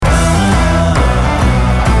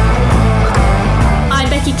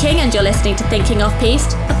and you're listening to Thinking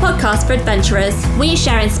Off-Piste, a podcast for adventurers. We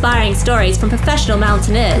share inspiring stories from professional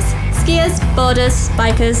mountaineers, skiers, boarders,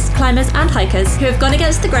 bikers, climbers and hikers who have gone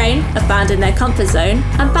against the grain, abandoned their comfort zone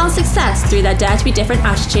and found success through their dare to be different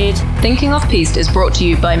attitude. Thinking Off-Piste is brought to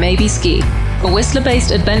you by Maybe Ski, a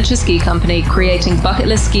Whistler-based adventure ski company creating bucket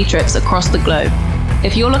list ski trips across the globe.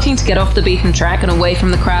 If you're looking to get off the beaten track and away from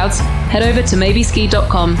the crowds, head over to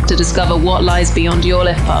maybeski.com to discover what lies beyond your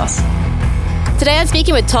lift pass. Today I'm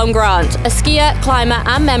speaking with Tom Grant, a skier, climber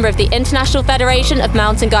and member of the International Federation of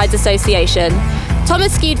Mountain Guides Association. Tom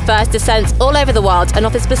has skied first descents all over the world and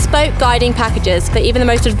offers bespoke guiding packages for even the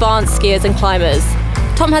most advanced skiers and climbers.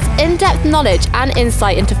 Tom has in-depth knowledge and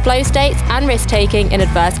insight into flow states and risk-taking in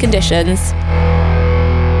adverse conditions.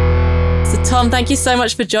 So Tom, thank you so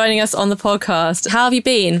much for joining us on the podcast. How have you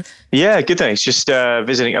been? Yeah, good thanks. Just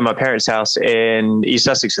visiting at my parents' house in East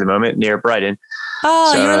Sussex at the moment, near Brighton.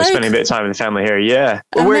 Oh, so you're spending a bit of time with the family here. Yeah.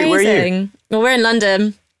 Well, Amazing. where are you? Well, we're in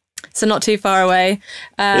London, so not too far away.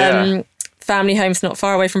 Family home's not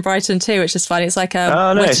far away from Brighton too, which is fun. It's like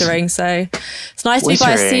nice. Wittering, so it's nice to be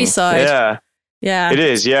by a seaside. Yeah. Yeah. It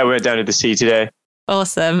is. Yeah, we went down to the sea today.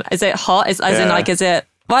 Awesome. Is it hot? Is it?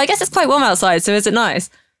 Well, I guess it's quite warm outside, so is it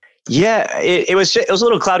nice? Yeah, it was a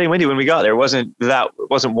little cloudy and windy when we got there. It wasn't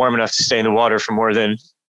warm enough to stay in the water for more than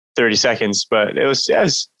 30 seconds, but it's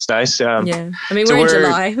nice. Yeah. I mean, we're in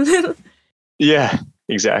July. Yeah,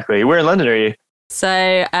 exactly. Where in London are you? So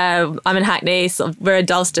I'm in Hackney. So we're in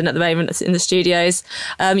Dalston at the moment in the studios.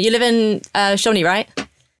 You live in Shawnee, right?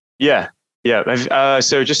 Yeah.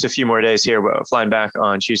 So just a few more days here. We're flying back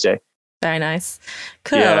on Tuesday. Very nice.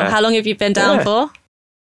 Cool. Yeah. How long have you been down for?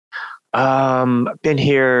 Been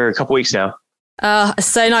here a couple weeks now. It's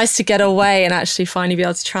so nice to get away and actually finally be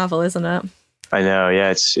able to travel, isn't it? I know.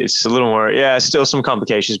 Yeah, it's a little more. Yeah, still some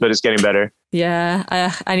complications, but it's getting better. Yeah,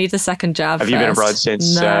 I need the second jab. Have you been abroad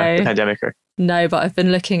since the pandemic? No, but I've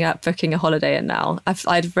been looking at booking a holiday in now.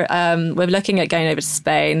 We're looking at going over to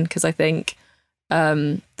Spain because I think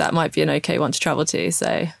that might be an okay one to travel to.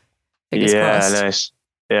 So fingers crossed. Yeah, nice.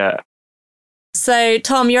 Yeah. So,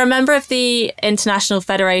 Tom, you're a member of the International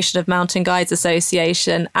Federation of Mountain Guides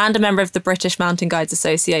Association and a member of the British Mountain Guides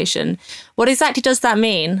Association. What exactly does that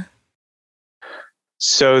mean?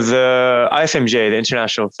 So the IFMJ, the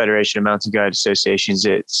International Federation of Mountain Guide Associations,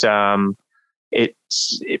 it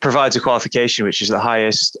provides a qualification, which is the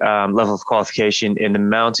highest level of qualification in the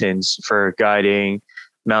mountains for guiding,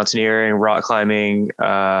 mountaineering, rock climbing,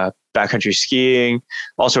 backcountry skiing,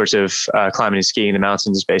 all sorts of climbing and skiing in the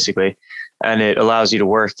mountains, basically. And it allows you to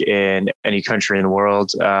work in any country in the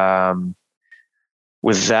world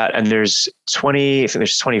with that. And there's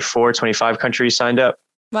 24, 25 countries signed up.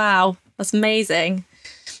 Wow, that's amazing.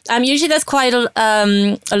 Usually there's quite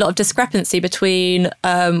a lot of discrepancy between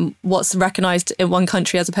what's recognised in one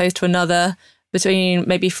country as opposed to another, between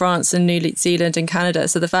maybe France and New Zealand and Canada.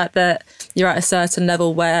 So the fact that you're at a certain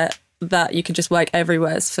level where that you can just work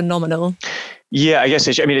everywhere is phenomenal. Yeah, I guess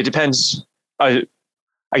it depends. I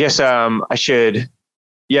should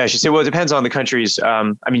say, well, it depends on the countries.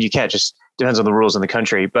 You can't just, depends on the rules in the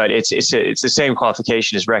country, but it's the same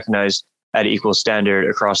qualification is recognized at equal standard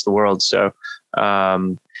across the world. So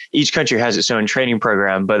each country has its own training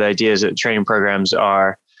program, but the idea is that training programs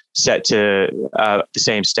are set to the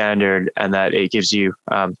same standard and that it gives you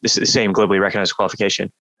the same globally recognized qualification.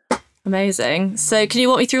 Amazing. So can you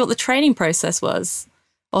walk me through what the training process was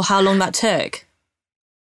or how long that took?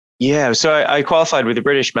 Yeah, so I qualified with the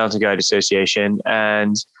British Mountain Guide Association,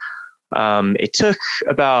 and it took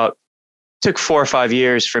 4 or 5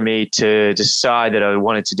 years for me to decide that I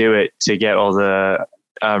wanted to do it, to get all the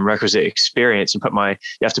requisite experience and you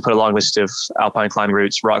have to put a long list of alpine climbing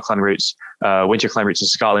routes, rock climbing routes, winter climbing routes in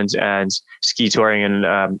Scotland, and ski touring and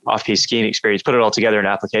off-piste skiing experience, put it all together in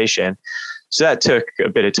an application. So that took a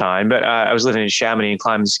bit of time, but I was living in Chamonix and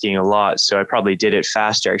climbing and skiing a lot. So I probably did it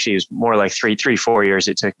faster. Actually, it was more like 4 years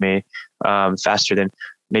it took me, faster than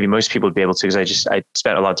maybe most people would be able to, because I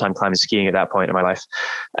spent a lot of time climbing and skiing at that point in my life.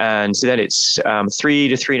 And so then it's 3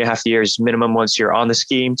 to 3.5 years minimum once you're on the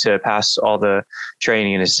scheme to pass all the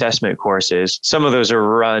training and assessment courses. Some of those are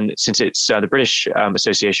run, since it's the British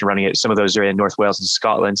Association running it, some of those are in North Wales and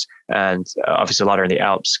Scotland, and obviously a lot are in the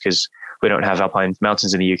Alps because we don't have alpine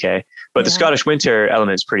mountains in the UK. But the Scottish winter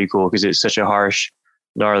element is pretty cool because it's such a harsh,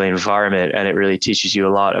 gnarly environment, and it really teaches you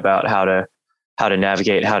a lot about how to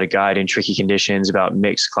navigate, how to guide in tricky conditions, about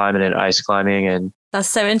mixed climbing and ice climbing. And that's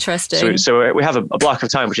so interesting. So we have a block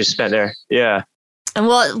of time which is spent there. Yeah. And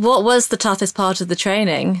what was the toughest part of the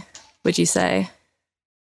training, would you say?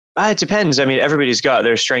 It depends. I mean, everybody's got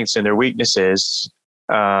their strengths and their weaknesses.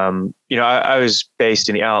 I was based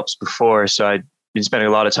in the Alps before, so been spending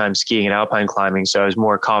a lot of time skiing and alpine climbing, so I was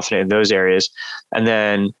more confident in those areas. And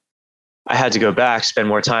then I had to go back, spend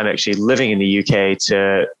more time actually living in the UK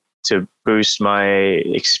to boost my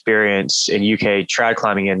experience in UK trad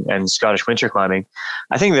climbing and Scottish winter climbing.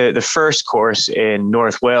 I think the first course in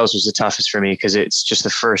North Wales was the toughest for me because it's just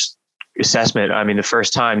the first assessment. I mean, the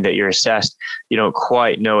first time that you're assessed, you don't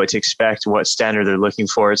quite know what to expect, what standard they're looking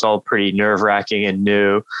for. It's all pretty nerve-wracking and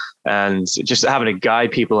new. And just having to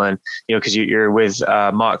guide people and, because you're with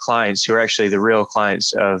mock clients who are actually the real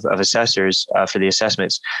clients of assessors for the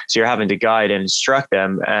assessments. So you're having to guide and instruct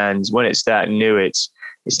them. And when it's that new, it's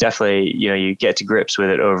definitely, you get to grips with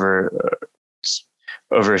it over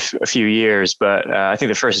a few years. But I think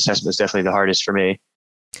the first assessment was definitely the hardest for me.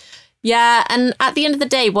 Yeah, and at the end of the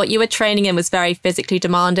day, what you were training in was very physically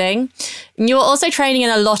demanding. And you were also training in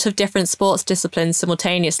a lot of different sports disciplines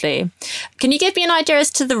simultaneously. Can you give me an idea as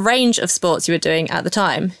to the range of sports you were doing at the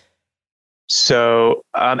time? So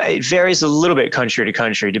it varies a little bit country to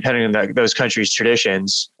country, depending on those countries'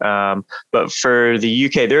 traditions. But for the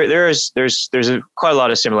UK, there's quite a lot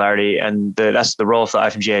of similarity, and that's the role of the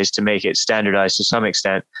IFMGA is to make it standardized to some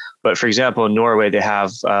extent. But for example, in Norway, they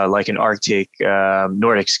have like an Arctic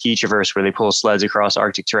Nordic ski traverse where they pull sleds across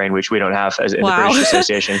Arctic terrain, which we don't have as in the British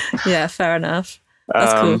Association. Yeah, fair enough.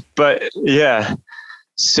 That's cool. But yeah.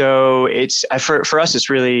 So it's for us, it's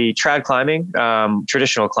really trad climbing,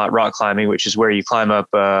 traditional rock climbing, which is where you climb up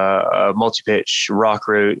a multi-pitch rock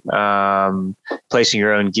route, placing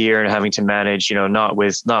your own gear and having to manage, not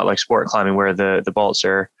like sport climbing where the bolts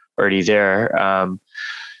are already there.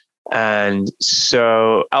 And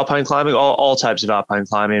so alpine climbing, all types of alpine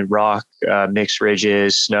climbing, rock, mixed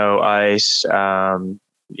ridges, snow, ice,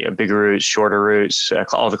 bigger routes, shorter routes,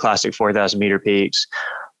 all the classic 4,000 meter peaks.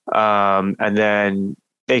 And then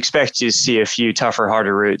they expect you to see a few tougher,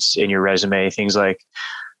 harder routes in your resume. Things like,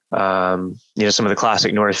 some of the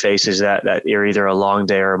classic North Faces that are either a long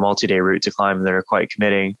day or a multi-day route to climb that are quite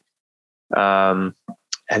committing. And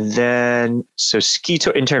then, so ski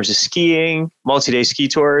tour in terms of skiing, multi-day ski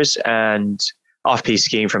tours and off-piste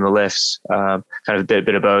skiing from the lifts, kind of a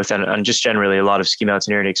bit of both, and just generally a lot of ski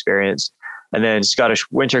mountaineering experience. And then Scottish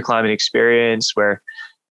winter climbing experience where,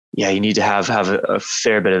 you need to have a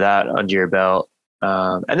fair bit of that under your belt.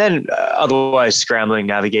 And then otherwise scrambling,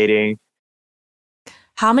 navigating.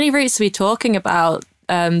 How many routes are we talking about?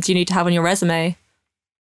 Do you need to have on your resume?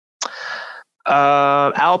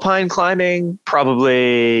 Alpine climbing,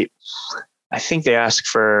 probably, I think they ask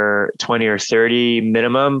for 20 or 30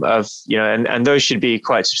 minimum of, and those should be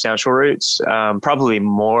quite substantial routes, probably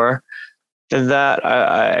more than that.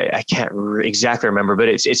 I can't exactly remember, but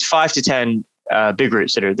it's 5 to 10 big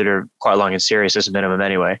routes that are quite long and serious as a minimum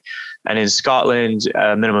anyway. And in Scotland,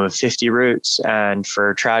 a minimum of 50 routes. And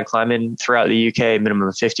for trad climbing throughout the UK, minimum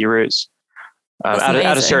of 50 routes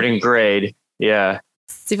at a certain grade. Yeah.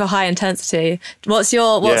 Super high intensity. What's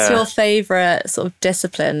your favorite sort of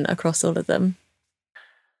discipline across all of them?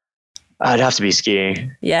 It'd have to be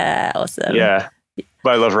skiing. Yeah, awesome. Yeah.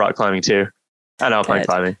 But I love rock climbing too. And alpine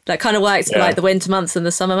climbing. That kind of works for like the winter months and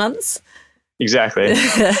the summer months. Exactly.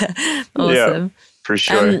 Awesome. Yeah, for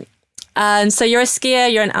sure. And so you're a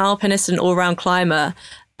skier, you're an alpinist, an all-round climber.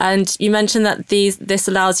 And you mentioned that this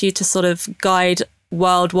allows you to sort of guide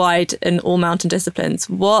worldwide in all mountain disciplines.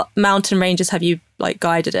 What mountain ranges have you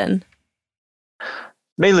guided in?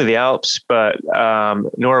 Mainly the Alps, but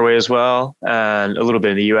Norway as well, and a little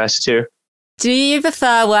bit in the US too. Do you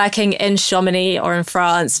prefer working in Chamonix or in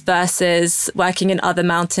France versus working in other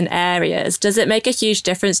mountain areas? Does it make a huge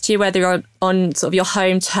difference to you whether you're on sort of your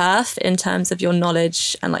home turf in terms of your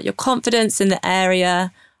knowledge and your confidence in the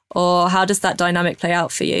area, or how does that dynamic play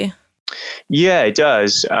out for you? Yeah, it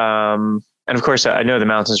does. And of course, I know the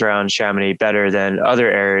mountains around Chamonix better than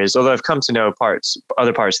other areas, although I've come to know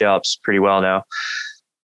other parts of the Alps pretty well now.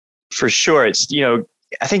 For sure, it's,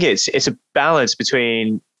 I think it's a balance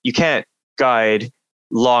between, you can't guide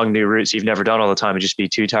long new routes you've never done all the time and just be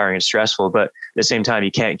too tiring and stressful, but at the same time you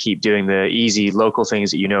can't keep doing the easy local things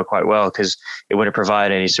that you know quite well because it wouldn't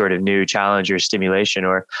provide any sort of new challenge or stimulation.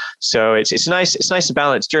 Or so it's nice to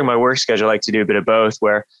balance. During my work schedule, I like to do a bit of both,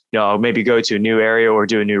 where I'll maybe go to a new area or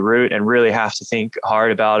do a new route and really have to think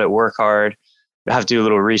hard about it, work hard, have to do a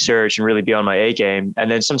little research and really be on my A game. And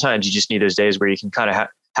then sometimes you just need those days where you can kind of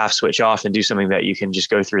half switch off and do something that you can just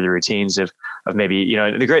go through the routines of maybe,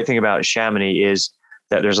 the great thing about Chamonix is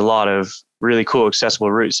that there's a lot of really cool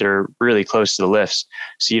accessible routes that are really close to the lifts.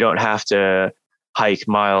 So you don't have to hike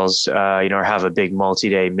miles, or have a big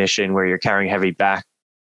multi-day mission where you're carrying heavy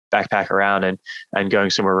backpack around and going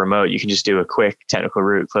somewhere remote. You can just do a quick technical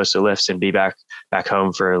route close to lifts and be back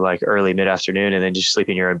home for early mid-afternoon and then just sleep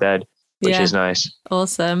in your own bed. which is nice.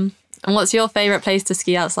 Awesome. And what's your favorite place to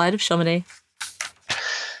ski outside of Chamonix?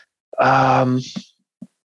 I've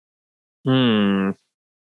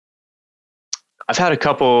had a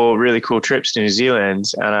couple really cool trips to New Zealand,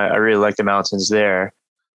 and I really like the mountains there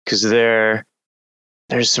because there's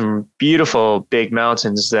some beautiful big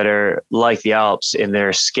mountains that are like the Alps in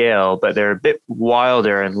their scale, but they're a bit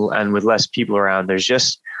wilder and with less people around. There's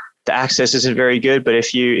just the access isn't very good, but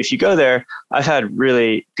if you go there, I've had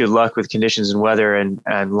really good luck with conditions and weather and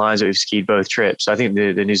lines that we've skied both trips. I think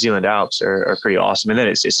the New Zealand Alps are pretty awesome, and then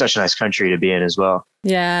it's such a nice country to be in as well.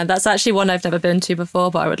 Yeah, that's actually one I've never been to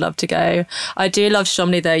before, but I would love to go. I do love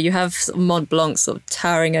Chamonix though. You have Mont Blanc sort of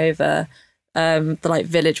towering over the like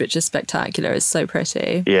village, which is spectacular. It's so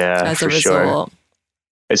pretty. Yeah, as a for resort. Sure.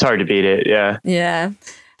 It's hard to beat it. Yeah. Yeah.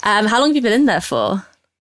 How long have you been in there for?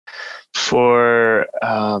 For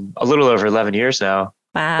a little over 11 years now.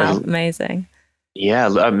 Wow, amazing. Yeah,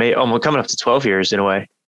 I'm coming up to 12 years in a way.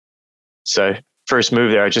 So first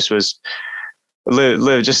move there, I just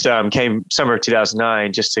came summer of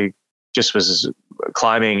 2009 just was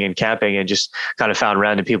climbing and camping and just kind of found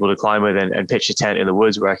random people to climb with and pitch a tent in the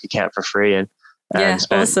woods where I could camp for free and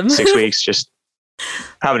spent awesome. 6 weeks just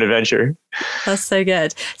have an adventure. That's so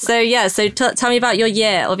good. So tell me about your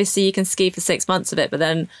year. Obviously you can ski for 6 months of it, but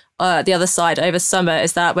then the other side over summer,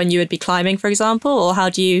 is that when you would be climbing, for example, or how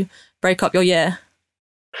do you break up your year?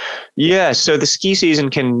 Yeah, so the ski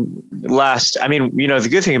season can last. I mean, the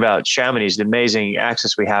good thing about Chamonix is the amazing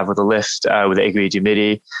access we have with the lift, with the Aiguille du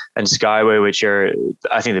Midi and Skyway, which are,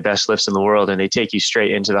 I think, the best lifts in the world, and they take you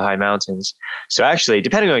straight into the high mountains. So actually,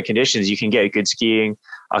 depending on conditions, you can get good skiing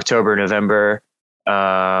October, November,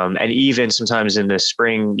 and even sometimes in the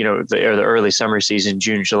spring, the early summer season,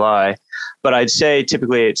 June, July. But I'd say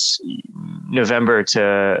typically it's November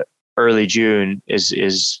to early June is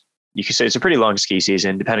you could say it's a pretty long ski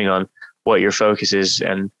season, depending on what your focus is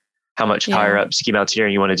and how much higher up ski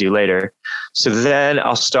mountaineering you want to do later. So then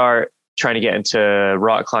I'll start trying to get into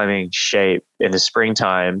rock climbing shape in the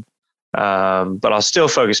springtime, but I'll still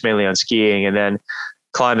focus mainly on skiing and then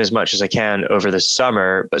climb as much as I can over the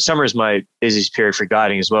summer. But summer is my busiest period for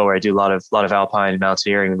guiding as well, where I do a lot of alpine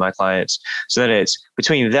mountaineering with my clients. So then it's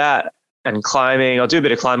between that and climbing. I'll do a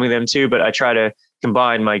bit of climbing with them too, but I try to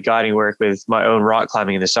combine my guiding work with my own rock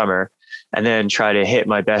climbing in the summer, and then try to hit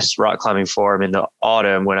my best rock climbing form in the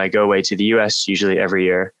autumn when I go away to the US, usually every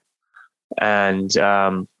year. And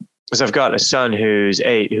because I've got a son who's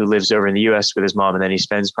 8 who lives over in the US with his mom, and then he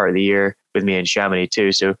spends part of the year with me in Chamonix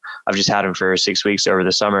too. So I've just had him for 6 weeks over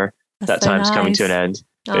the summer. That time's coming to an end.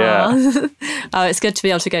 Aww. Yeah. Oh, it's good to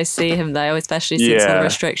be able to go see him though, especially since all the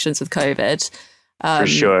restrictions with COVID. For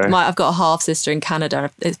sure. I've got a half sister in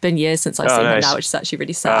Canada. It's been years since I've seen her now, which is actually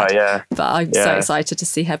really sad. Oh, yeah. But I'm so excited to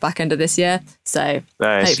see her back end of this year. So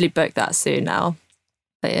hopefully book that soon now.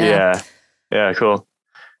 But yeah, cool.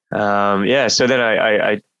 So then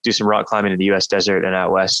I do some rock climbing in the US desert and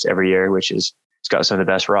out west every year, it's got some of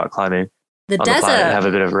the best rock climbing on the planet. Have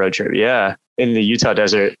a bit of a road trip. Yeah, in the Utah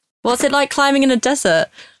desert. What's it like climbing in a desert?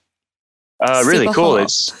 Really cool. Hot.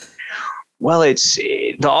 It's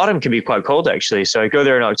the autumn can be quite cold actually. So I go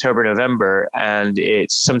there in October, November, and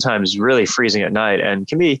it's sometimes really freezing at night, and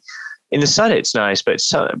can be in the sun. It's nice,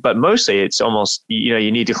 but mostly it's almost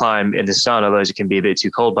you need to climb in the sun, otherwise it can be a bit too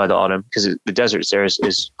cold by the autumn because the desert there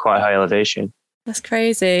is quite high elevation. That's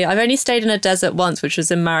crazy. I've only stayed in a desert once, which was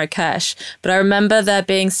in Marrakesh, but I remember there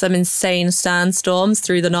being some insane sandstorms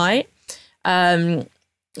through the night.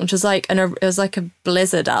 Which was it was like a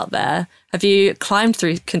blizzard out there. Have you climbed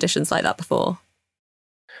through conditions like that before?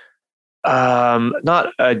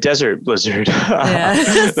 Not a desert blizzard.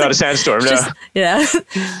 Not a sandstorm. No. Yeah.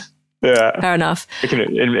 Yeah. Fair enough.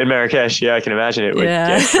 In Marrakesh, I can imagine it would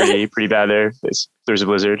get pretty bad there. If there's a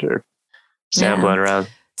blizzard or sand blowing around.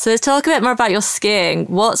 So let's talk a bit more about your skiing.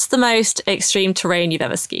 What's the most extreme terrain you've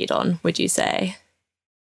ever skied on, would you say?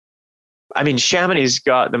 I mean, Chamonix's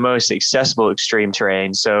got the most accessible extreme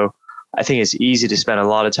terrain, so I think it's easy to spend a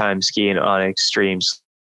lot of time skiing on extremes.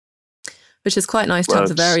 Which is quite nice to have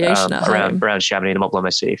the variation at home. Around Chamonix and the Mont Blanc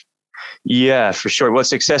Massif. Yeah, for sure. Well,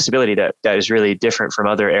 it's accessibility that is really different from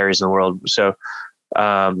other areas in the world. So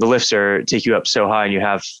the lifts take you up so high, and you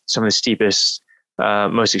have some of the steepest,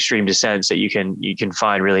 most extreme descents that you can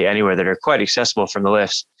find really anywhere that are quite accessible from the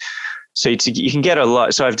lifts. So you can get a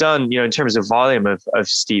lot. So I've done, in terms of volume of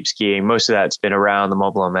steep skiing, most of that's been around the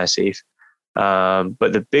Mont Blanc Massif.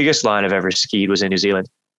 But the biggest line I've ever skied was in New Zealand.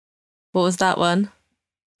 What was that one?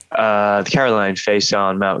 The Caroline face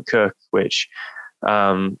on Mount Cook, which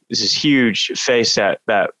is this huge face that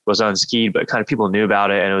was unskied, but kind of people knew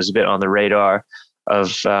about it, and it was a bit on the radar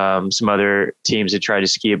some other teams that tried to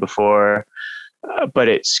ski it before. But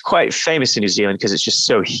it's quite famous in New Zealand because it's just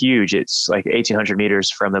so huge. It's like 1,800 meters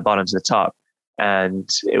from the bottom to the top. And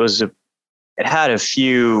it had a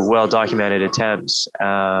few well-documented attempts.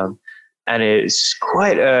 And it's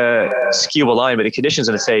quite a skiable line, but the conditions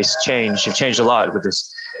on the face have changed a lot with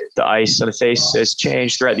this. The ice on the face has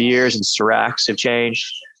changed throughout the years, and seracs have changed.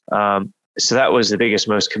 So that was the biggest,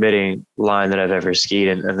 most committing line that I've ever skied,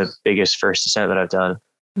 and the biggest first descent that I've done.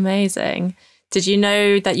 Amazing. Did you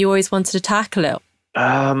know that you always wanted to tackle it?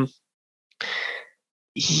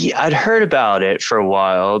 Yeah, I'd heard about it for a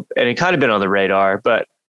while, and it kind of been on the radar, but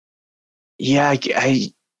yeah,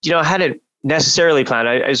 I hadn't necessarily planned.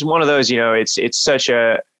 I was one of those, it's such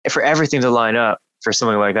for everything to line up for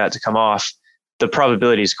something like that to come off, the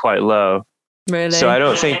probability is quite low. Really? So I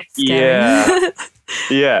don't think, yeah.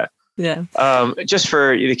 Yeah. Just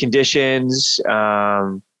for the conditions,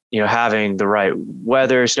 having the right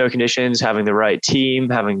weather, snow conditions, having the right team,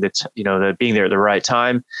 having being there at the right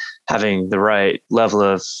time, having the right level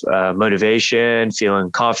of motivation, feeling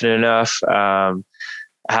confident enough,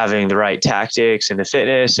 having the right tactics and the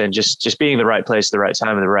fitness, and just being in the right place at the right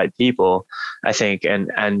time with the right people, I think.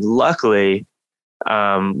 And luckily,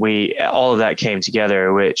 all of that came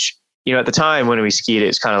together, which, at the time when we skied,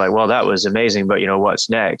 it's kind of like, well, that was amazing, but what's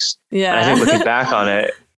next? Yeah. And I think looking back on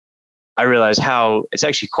it, I realized how it's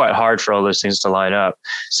actually quite hard for all those things to line up.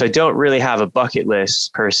 So I don't really have a bucket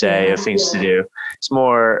list per se of things to do. It's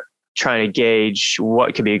more trying to gauge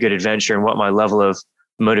what could be a good adventure and what my level of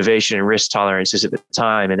motivation and risk tolerance is at the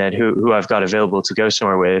time, and then who I've got available to go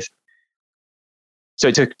somewhere with. So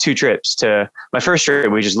it took 2 trips. To my first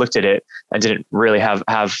trip, we just looked at it and didn't really have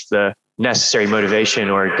the necessary motivation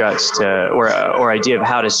or guts or idea of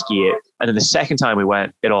how to ski it. And then the second time we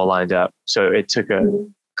went, it all lined up. So it took a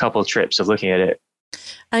couple of trips of looking at it.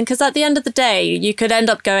 And because at the end of the day, you could end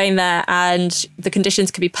up going there and the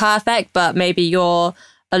conditions could be perfect, but maybe you're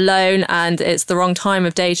alone and it's the wrong time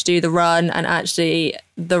of day to do the run, and actually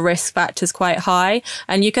the risk factor is quite high.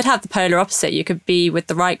 And you could have the polar opposite. You could be with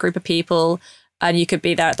the right group of people and you could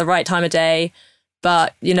be there at the right time of day,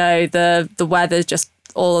 but the weather, just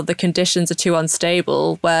all of the conditions are too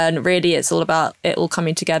unstable, when really it's all about it all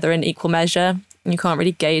coming together in equal measure. You can't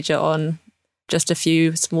really gauge it on just a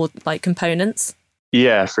few small components.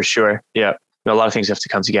 Yeah, for sure. Yeah. A lot of things have to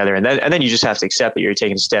come together, and then you just have to accept that you're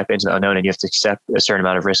taking a step into the unknown, and you have to accept a certain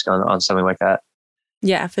amount of risk on something like that.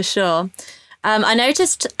 Yeah, for sure. I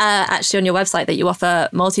noticed actually on your website that you offer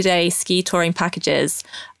multi-day ski touring packages,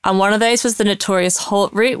 and one of those was the notorious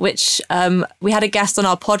Halt route, which we had a guest on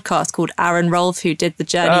our podcast called Aaron Rolfe who did the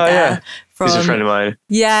journey there. Yeah. He's a friend of mine.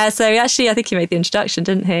 Yeah, so actually I think he made the introduction,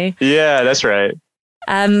 didn't he? Yeah, that's right.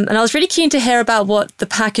 And I was really keen to hear about what the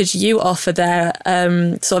package you offer there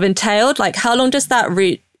sort of entailed. Like, how long does that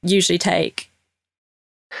route usually take?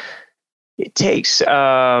 It takes,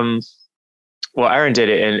 Aaron did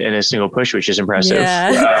it in a single push, which is impressive.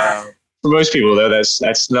 Yeah. For most people, though,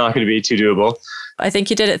 that's not going to be too doable. I think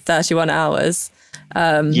he did it 31 hours.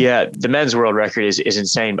 Yeah, the men's world record is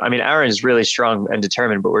insane. I mean, Aaron's really strong and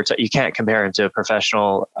determined, but you can't compare him to a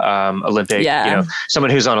professional Olympic,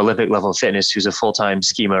 someone who's on Olympic level of fitness, who's a full-time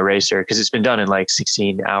schema racer, because it's been done in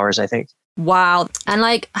 16 hours, I think. Wow.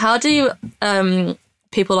 And how do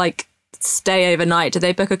people stay overnight? Do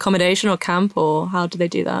they book accommodation or camp, or how do they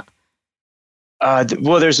do that?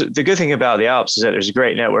 There's the good thing about the Alps is that there's a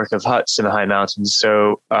great network of huts in the high mountains.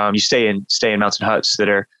 So you stay in mountain huts that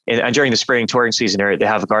are, and during the spring touring season, they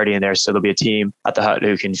have a guardian there. So there'll be a team at the hut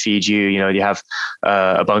who can feed you. You have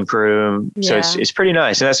a bunk room. So it's pretty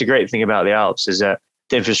nice. And that's the great thing about the Alps, is that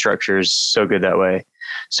the infrastructure is so good that way.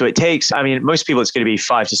 So it takes, most people, it's going to be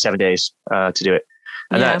 5 to 7 days to do it.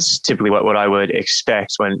 And that's typically what I would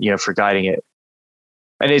expect when, for guiding it.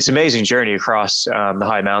 And it's an amazing journey across the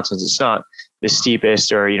high mountains. It's not the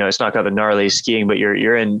steepest, or it's not got the gnarliest skiing, but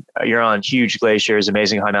you're on huge glaciers,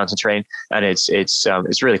 amazing high mountain terrain, and it's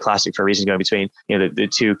really classic for a reason, going between the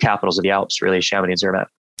 2 capitals of the Alps, really, Chamonix and Zermatt.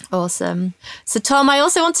 Awesome. So Tom, I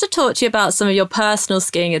also wanted to talk to you about some of your personal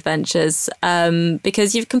skiing adventures,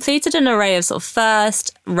 because you've completed an array of sort of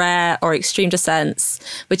first, rare, or extreme descents,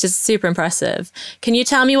 which is super impressive. Can you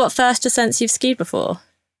tell me what first descents you've skied before?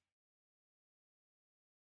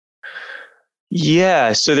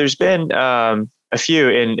 Yeah, so there's been a few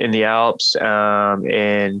in the Alps,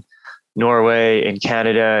 in Norway, in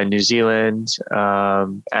Canada, and New Zealand,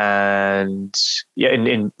 and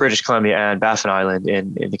in British Columbia and Baffin Island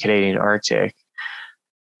in the Canadian Arctic.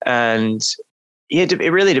 And it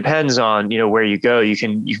really depends on where you go. You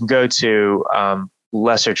can go to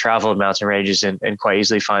lesser traveled mountain ranges and quite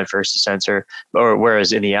easily find first descents, or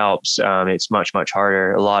whereas in the Alps, it's much, much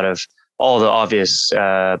harder. All the obvious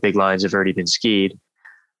big lines have already been skied.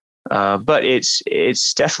 But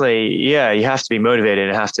it's definitely, yeah, you have to be motivated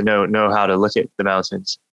and have to know how to look at the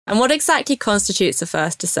mountains. And what exactly constitutes a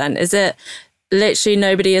first descent? Is it literally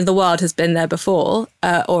nobody in the world has been there before,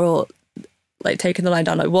 or like taking the line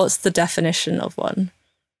down? Like, what's the definition of one?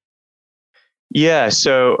 Yeah,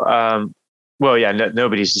 so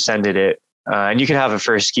nobody's descended it, and you can have a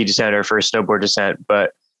first ski descent or a first snowboard descent,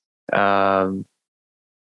 but I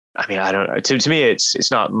mean, I don't know. To me,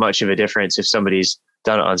 it's not much of a difference if somebody's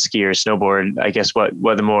done it on ski or snowboard. I guess what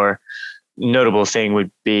the more notable thing would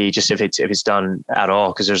be just if it's done at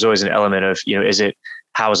all, because there's always an element of,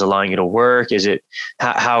 how is the line going to work? Is it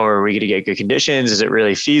how are we going to get good conditions? Is it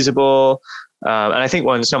really feasible? And I think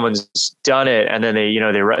when someone's done it and then they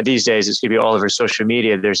these days it's going to be all over social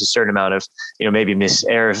media, there's a certain amount of, maybe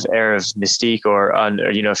air of mystique or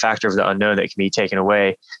a factor of the unknown that can be taken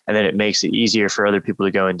away. And then it makes it easier for other people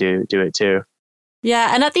to go and do it too.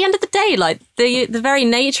 Yeah. And at the end of the day, like the very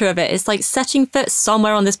nature of it is like setting foot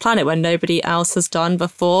somewhere on this planet where nobody else has done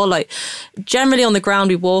before. Like generally on the ground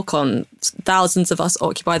we walk on, thousands of us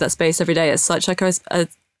occupy that space every day. It's such like a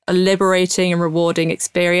liberating and rewarding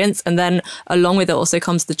experience. And then along with it also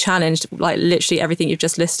comes the challenge, like literally everything you've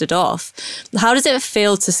just listed off. How does it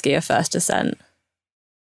feel to ski a first descent?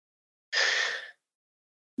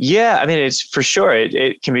 Yeah, I mean, it's for sure.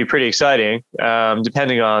 It can be pretty exciting,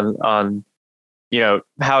 depending on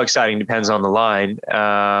how exciting depends on the line.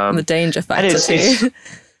 The danger factor too.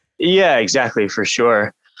 Yeah, exactly, for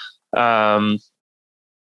sure. I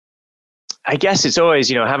guess it's always,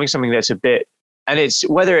 having something that's a bit, and it's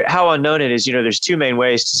how unknown it is, there's two main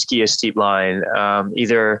ways to ski a steep line,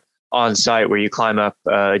 either on site where you climb up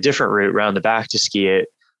a different route around the back to ski it,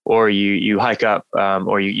 or you hike up,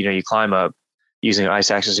 or you climb up using ice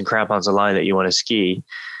axes and crampons a line that you want to ski.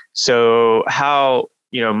 So how,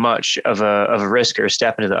 much of a risk or a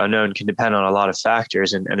step into the unknown can depend on a lot of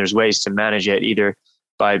factors. And there's ways to manage it either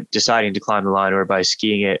by deciding to climb the line or by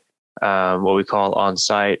skiing it, what we call on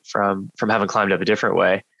site from having climbed up a different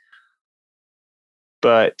way.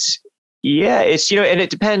 But yeah, it's, and it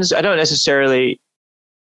depends. I don't necessarily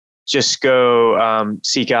just go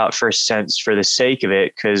seek out first descents for the sake of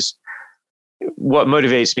it, because what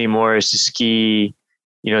motivates me more is to ski,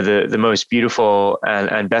 the most beautiful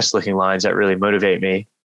and best looking lines that really motivate me.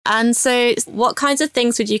 And so what kinds of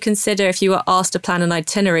things would you consider if you were asked to plan an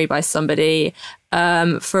itinerary by somebody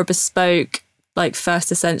for a bespoke, like first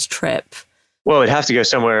descent trip? Well, it'd have to go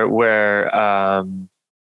somewhere where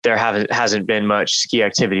there hasn't been much ski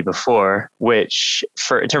activity before, which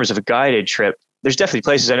in terms of a guided trip, there's definitely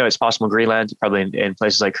places. I know it's possible in Greenland, probably in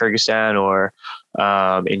places like Kyrgyzstan or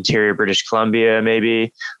interior British Columbia,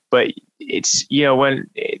 maybe. But it's, when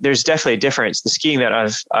there's definitely a difference. The skiing that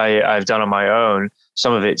I've done on my own,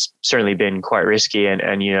 some of it's certainly been quite risky,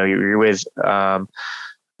 and you're with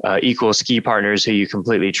equal ski partners who you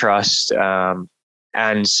completely trust.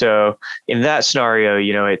 And so in that scenario,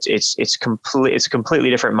 it's a completely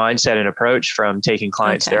different mindset and approach from taking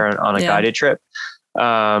clients there on a guided trip.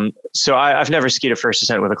 So I've never skied a first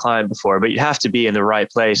descent with a client before, but you have to be in the right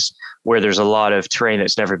place where there's a lot of terrain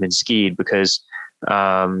that's never been skied, because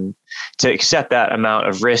to accept that amount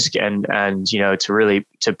of risk and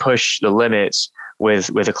to push the limits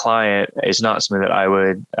with a client is not something that I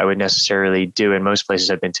would necessarily do in most places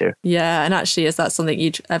I've been to. Yeah, and actually, is that something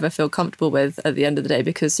you'd ever feel comfortable with at the end of the day?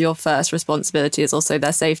 Because your first responsibility is also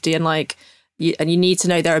their safety, and you need to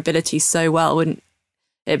know their ability so well. Wouldn't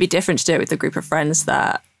it'd be different to do it with a group of friends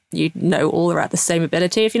that all are at the same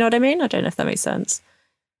ability, if you know what I mean? I don't know if that makes sense.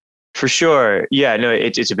 For sure. Yeah, no,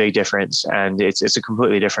 it's a big difference, and it's a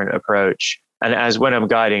completely different approach. And as when I'm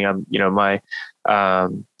guiding,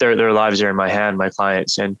 their lives are in my hand, my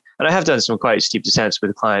clients. And I have done some quite steep descents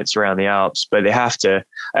with clients around the Alps, but I have to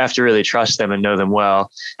really trust them and know them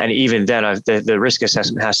well. And even then the risk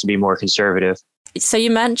assessment has to be more conservative. So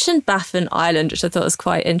you mentioned Baffin Island, which I thought was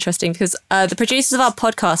quite interesting, because the producers of our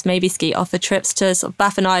podcast, Maybe Ski, offer trips to sort of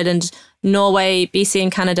Baffin Island, Norway, BC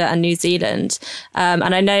and Canada, and New Zealand.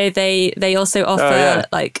 And I know they also offer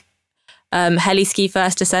heli ski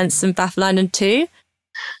first descents in Baffin Island too.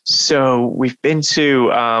 So we've been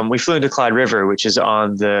to, we flew into Clyde River, which is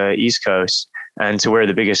on the East Coast, and to where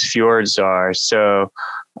the biggest fjords are. So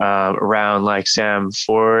around like Sam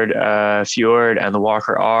Ford Fjord and the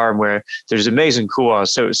Walker Arm, where there's amazing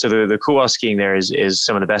couloirs. So the couloir skiing there is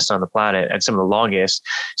some of the best on the planet and some of the longest.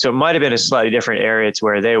 So it might have been a slightly different area to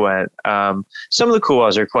where they went. Some of the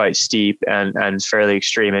couloirs are quite steep and fairly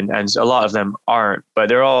extreme, and a lot of them aren't, but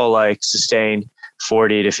they're all like sustained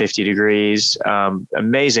 40 to 50 degrees.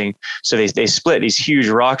 Amazing. So they split these huge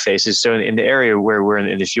rock faces. So in the area where we're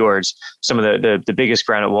in the fjords, some of the biggest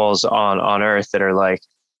granite walls on Earth that are like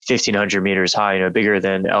 1,500 meters high, bigger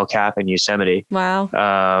than El Cap in Yosemite. Wow.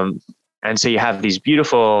 And so you have these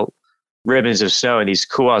beautiful ribbons of snow and these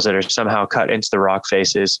couloirs that are somehow cut into the rock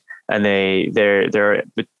faces, and they're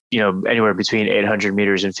anywhere between 800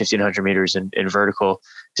 meters and 1,500 meters in vertical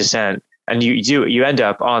descent. And you end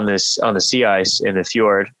up on the sea ice in the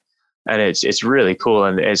fjord, and it's really cool,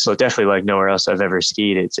 and it's definitely like nowhere else I've ever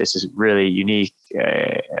skied. It's a really unique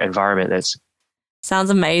environment.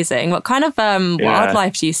 Sounds amazing. What kind of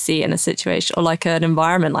wildlife do you see in a situation or like an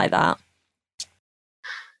environment like that?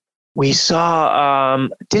 We saw,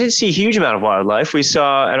 didn't see a huge amount of wildlife. We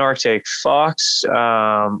saw an Arctic fox,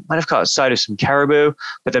 might have caught sight of some caribou,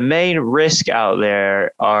 but the main risk out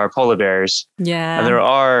there are polar bears. Yeah. And there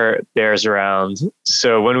are bears around.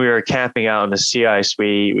 So when we were camping out on the sea ice,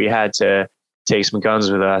 we had to take some guns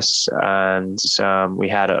with us, and we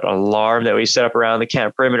had an alarm that we set up around the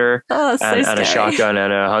camp perimeter, and a shotgun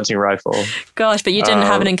and a hunting rifle. Gosh, but you didn't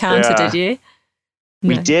have an encounter, did you?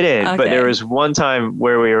 We didn't, okay. But there was one time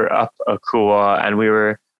where we were up a couloir and we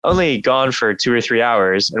were only gone for 2 or 3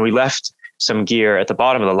 hours, and we left some gear at the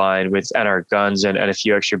bottom of the line and our guns and a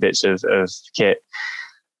few extra bits of kit.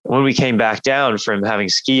 When we came back down from having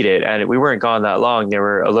skied it, and we weren't gone that long, there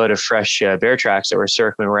were a load of fresh bear tracks that were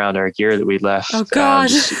circling around our gear that we'd left. Oh,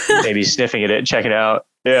 gosh. Maybe sniffing at it and checking it out.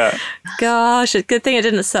 Yeah. Gosh, good thing it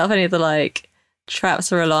didn't set off any of the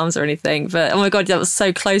traps or alarms or anything. But oh my God, that was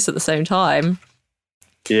so close at the same time.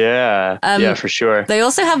 Yeah, yeah, for sure. They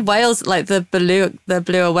also have whales, like the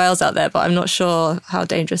beluga whales out there, but I'm not sure how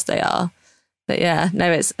dangerous they are. But yeah,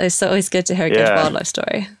 no, it's always good to hear a good wildlife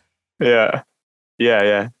story. Yeah.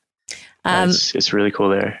 It's really cool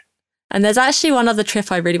there. And there's actually one other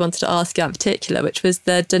trip I really wanted to ask you in particular, which was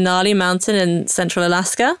the Denali Mountain in central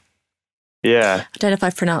Alaska. Yeah. I don't know if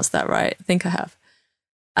I've pronounced that right. I think I have.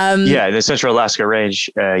 The Central Alaska Range,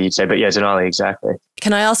 you'd say, but yeah, Denali, exactly.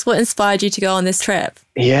 Can I ask what inspired you to go on this trip?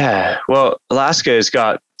 Yeah, well, Alaska has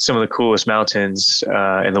got some of the coolest mountains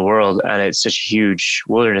in the world, and it's such a huge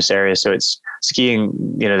wilderness area. So it's skiing,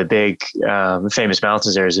 the big famous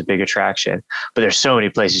mountains there is a big attraction. But there's so many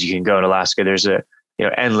places you can go in Alaska. There's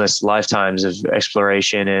endless lifetimes of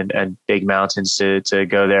exploration and big mountains to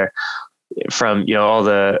go there. From all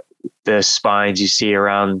the spines you see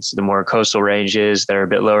around the more coastal ranges that are a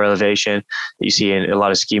bit lower elevation that you see in a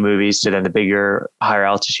lot of ski movies, to then the bigger, higher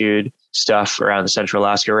altitude stuff around the Central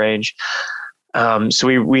Alaska Range.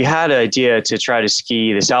 So we had an idea to try to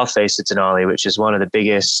ski the south face of Denali, which is one of the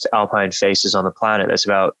biggest alpine faces on the planet. That's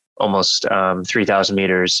about almost 3,000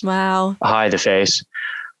 meters high, the face.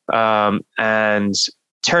 And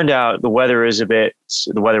turned out the weather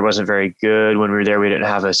wasn't very good. When we were there, we didn't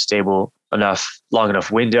have a long enough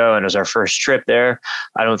window, and it was our first trip there.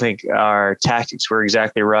 I don't think our tactics were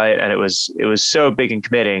exactly right, and it was so big and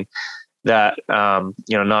committing that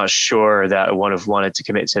not sure that I would have wanted to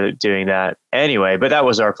commit to doing that anyway. But that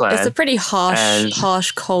was our plan. It's a pretty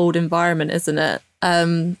harsh, cold environment, isn't it?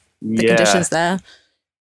 The conditions there.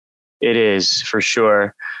 It is, for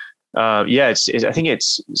sure. I think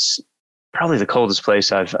it's probably the coldest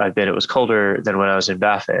place I've been. It was colder than when I was in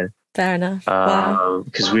Baffin. Fair enough.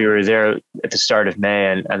 Because we were there at the start of May,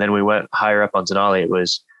 and then we went higher up on Denali. It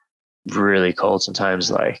was really cold, sometimes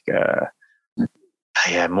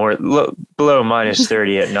more below minus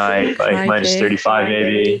 30 at night, like minus 35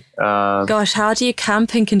 maybe. Gosh, how do you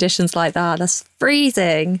camp in conditions like that? That's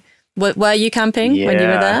freezing. Were you camping when you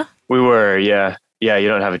were there? We were, yeah. Yeah, you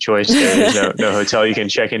don't have a choice there. There's no hotel you can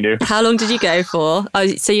check into. How long did you go for? Oh,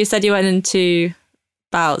 so you said you went in 2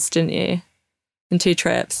 bouts, didn't you? In 2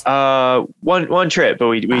 trips? One trip, but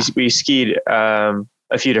we skied a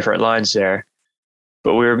few different lines there.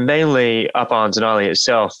 But we were mainly up on Denali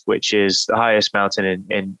itself, which is the highest mountain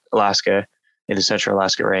in Alaska, in the Central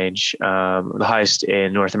Alaska Range, the highest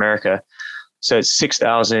in North America. So it's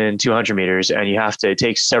 6,200 meters, and it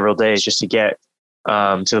takes several days just to get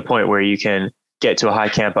to the point where you can get to a high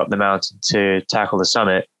camp up the mountain to tackle the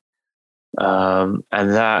summit. And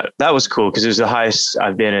that was cool because it was the highest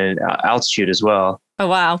I've been in altitude as well. Oh,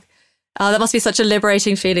 wow. That must be such a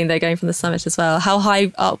liberating feeling though, going from the summit as well. How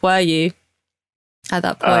high up were you at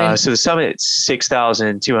that point? So the summit's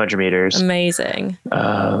 6,200 meters. Amazing.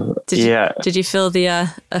 Did you feel the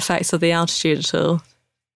effects of the altitude at all?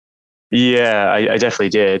 Yeah, I definitely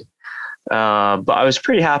did. But I was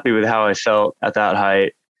pretty happy with how I felt at that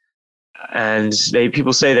height. And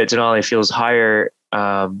people say that Denali feels higher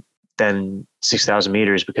than than 6,000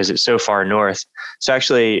 meters because it's so far north. So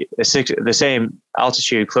actually, the same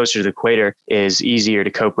altitude closer to the equator is easier to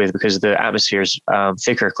cope with because the atmosphere is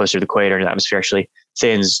thicker closer to the equator, and the atmosphere actually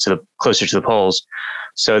thins closer to the poles.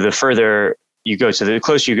 So the further you go the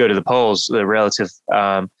closer you go to the poles, the relative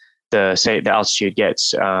the altitude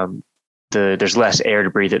gets, there's less air to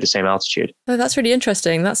breathe at the same altitude. Oh, that's really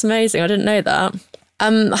interesting. That's amazing. I didn't know that.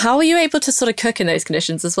 How were you able to sort of cook in those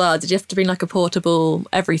conditions as well? Did you have to bring like a portable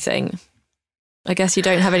everything? I guess you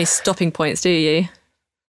don't have any stopping points, do you?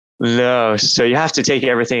 No, so you have to take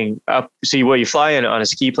everything up. So you fly in on a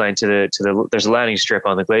ski plane to the there's a landing strip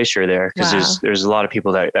on the glacier there because there's a lot of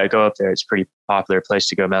people that go up there. It's a pretty popular place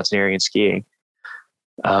to go mountaineering and skiing.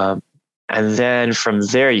 And then from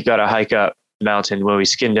there, you got to hike up the mountain. Well, we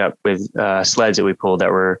skinned up with sleds that we pulled that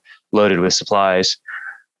were loaded with supplies.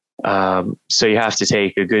 So you have to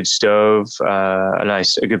take a good stove, a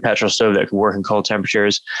good petrol stove that can work in cold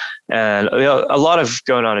temperatures. And a lot of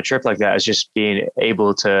going on a trip like that is just being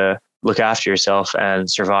able to look after yourself and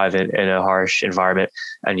survive in a harsh environment.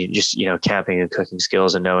 And you just, camping and cooking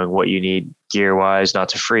skills and knowing what you need gear wise, not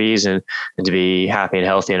to freeze and to be happy and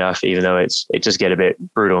healthy enough, even though it just get a bit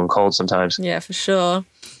brutal and cold sometimes. Yeah, for sure.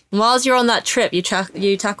 Whilst you're on that trip, you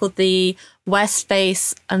tackled the West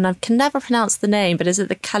Face, and I can never pronounce the name, but is it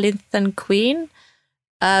the Cahiltna Queen?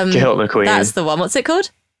 Cahiltna Queen. That's the one. What's it called?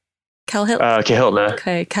 Cahiltna.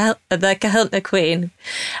 Okay, the Cahiltna Queen.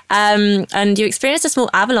 And you experienced a small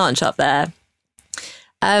avalanche up there.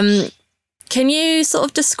 Can you sort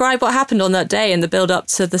of describe what happened on that day and the build up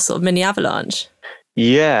to the sort of mini avalanche?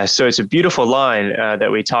 Yeah, so it's a beautiful line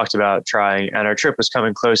that we talked about trying, and our trip was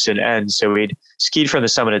coming close to an end. So we'd skied from the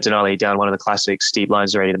summit of Denali down one of the classic steep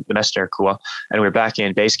lines already, the Messner Kua, and we're back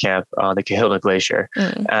in base camp on the Cahiltna Glacier.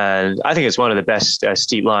 And I think it's one of the best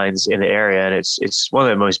steep lines in the area, and it's one of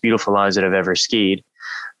the most beautiful lines that I've ever skied.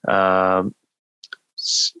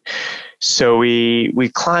 So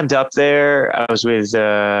we climbed up there. I was with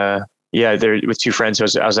there with two friends.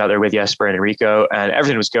 I was out there with Jesper and Enrico, and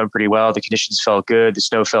everything was going pretty well. The conditions felt good. The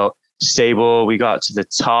snow felt stable. We got to the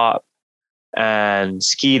top and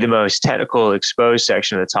skied the most technical exposed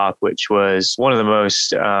section of the top, which was one of the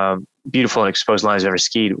most beautiful and exposed lines I've ever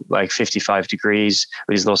skied, like 55 degrees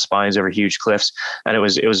with these little spines over huge cliffs. And it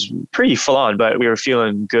was pretty full on, but we were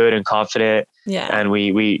feeling good and confident. Yeah. And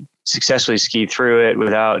we successfully skied through it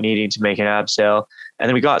without needing to make an abseil. And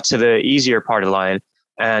then we got to the easier part of the line,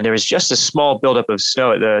 and there was just a small buildup of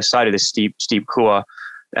snow at the side of the steep Kua.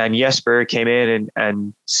 And Jesper came in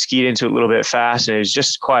and skied into it a little bit fast. And it was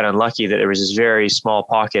just quite unlucky that there was this very small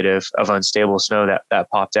pocket of unstable snow that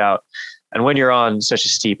popped out. And when you're on such a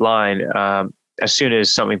steep line, as soon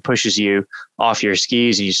as something pushes you off your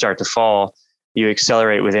skis and you start to fall, you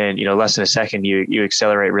accelerate within, less than a second, you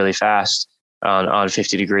accelerate really fast on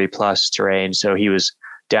 50 degree plus terrain. So he was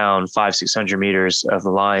down 500-600 meters of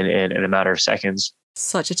the line in a matter of seconds.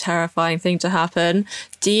 Such a terrifying thing to happen.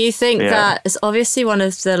 Do you think that it's obviously one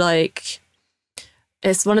of the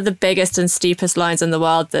it's one of the biggest and steepest lines in the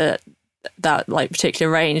world, that particular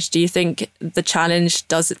range? Do you think the challenge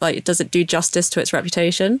does it do justice to its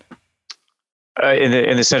reputation?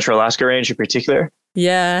 In the Central Alaska range in particular?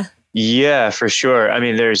 Yeah. Yeah, for sure. I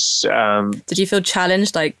mean, there's did you feel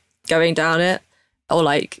challenged going down it, or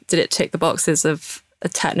did it tick the boxes of a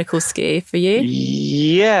technical ski for you?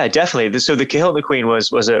 Yeah, definitely. So the Cahiltna Queen was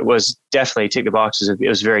definitely tick the boxes. It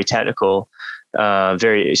was very technical,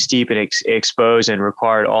 very steep and exposed, and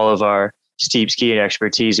required all of our steep skiing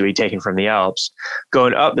expertise that we'd taken from the Alps.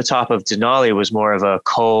 Going up the top of Denali was more of a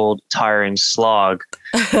cold, tiring slog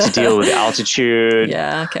to deal with altitude.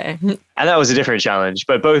 Yeah, okay. And that was a different challenge.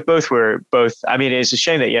 But both were. I mean, it's a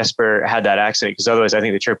shame that Jesper had that accident, because otherwise I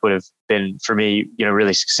think the trip would have been, for me,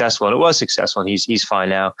 really successful. And it was successful, and he's fine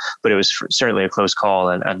now. But it was certainly a close call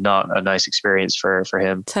and not a nice experience for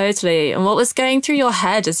him. Totally. And what was going through your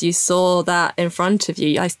head as you saw that in front of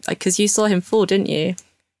you? Because you saw him fall, didn't you?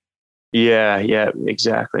 Yeah,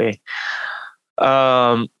 exactly.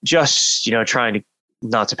 Just, trying to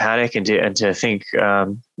not to panic and to think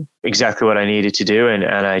exactly what I needed to do. And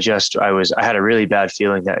I had a really bad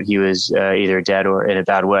feeling that he was either dead or in a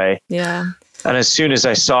bad way. Yeah. And as soon as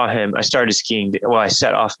I saw him, I started skiing. Well, I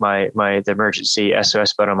set off the emergency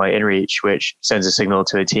SOS button on my InReach, which sends a signal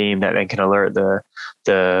to a team that then can alert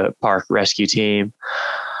the park rescue team.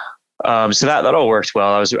 So that all worked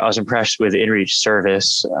well. I was impressed with the InReach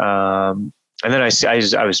service. And then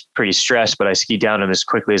I was pretty stressed, but I skied down him as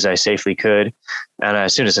quickly as I safely could. And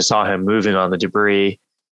as soon as I saw him moving on the debris,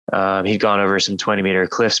 he'd gone over some 20-meter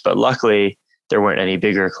cliffs, but luckily there weren't any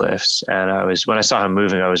bigger cliffs. And when I saw him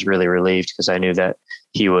moving, I was really relieved, because I knew that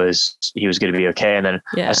he was going to be okay. And then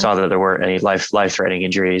I saw that there weren't any life-threatening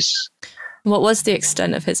injuries. What was the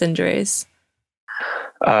extent of his injuries?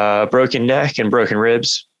 Broken neck and broken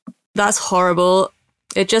ribs. That's horrible.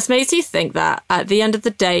 It just makes you think that at the end of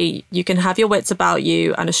the day, you can have your wits about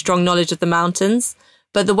you and a strong knowledge of the mountains,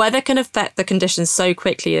 but the weather can affect the conditions so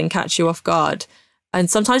quickly and catch you off guard. And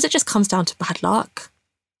sometimes it just comes down to bad luck.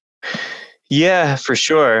 Yeah, for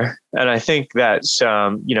sure. And I think that's,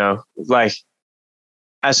 like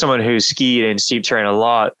as someone who's skied in steep terrain a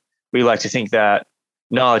lot, we like to think that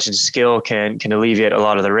knowledge and skill can alleviate a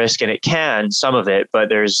lot of the risk, and it can, some of it, but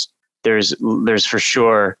there's for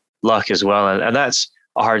sure luck as well. And that's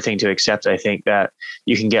a hard thing to accept. I think that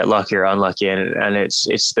you can get lucky or unlucky, and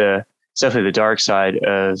it's definitely the dark side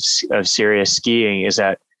of serious skiing, is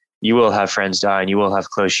that you will have friends die and you will have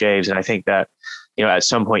close shaves. And I think that, at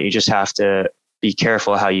some point you just have to be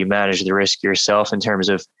careful how you manage the risk yourself in terms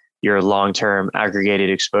of your long-term aggregated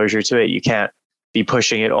exposure to it. You can't be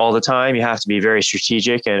pushing it all the time. You have to be very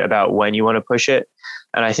strategic and about when you want to push it.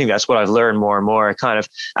 And I think that's what I've learned more and more. Kind of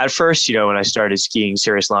at first, when I started skiing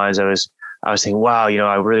serious lines, I was thinking, wow,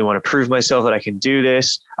 I really want to prove myself that I can do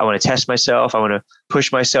this. I want to test myself. I want to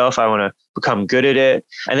push myself. I want to become good at it.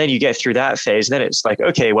 And then you get through that phase. And then it's like,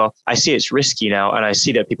 okay, well, I see it's risky now. And I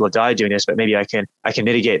see that people have died doing this, but maybe I can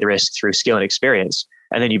mitigate the risk through skill and experience.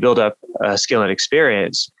 And then you build up skill and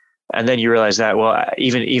experience. And then you realize that, well,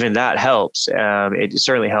 even that helps. It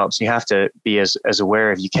certainly helps. You have to be as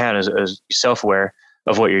aware as you can, as self-aware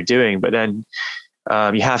of what you're doing. But then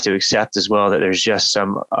you have to accept as well that there's just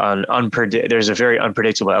there's a very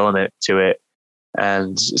unpredictable element to it.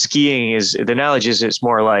 And skiing the analogy is it's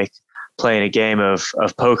more like playing a game of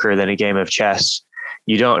poker than a game of chess.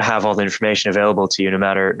 You don't have all the information available to you, no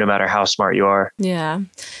matter how smart you are. Yeah.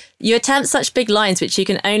 You attempt such big lines, which you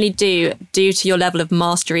can only do due to your level of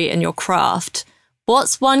mastery in your craft.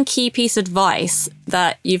 What's one key piece of advice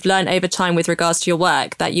that you've learned over time with regards to your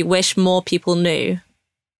work that you wish more people knew?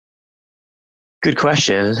 Good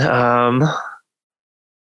question. Sorry.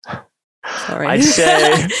 I'd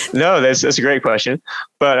say, no, that's a great question.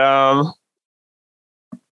 But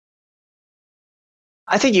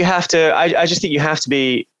I think you have to, I just think you have to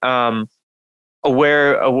be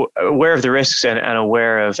aware of the risks and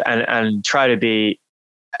aware of, and try to be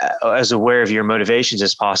as aware of your motivations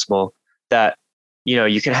as possible, that,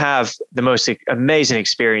 you can have the most amazing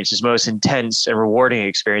experiences, most intense and rewarding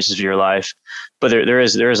experiences of your life, but there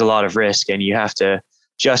is a lot of risk, and you have to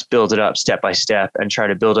just build it up step by step and try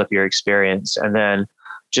to build up your experience, and then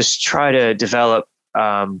just try to develop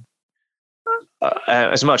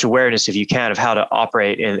as much awareness if you can of how to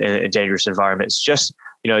operate in dangerous environments. Just,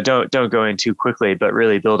 don't go in too quickly, but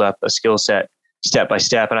really build up a skill set step by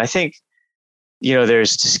step. And I think,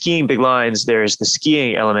 there's skiing big lines, there's the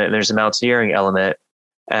skiing element, and there's the mountaineering element.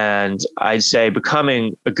 And I'd say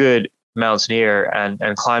becoming a good mountaineer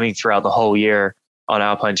and climbing throughout the whole year on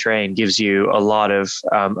alpine terrain gives you a lot of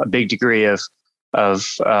a big degree of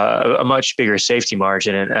a much bigger safety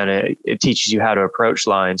margin, and it teaches you how to approach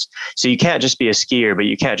lines. So you can't just be a skier, but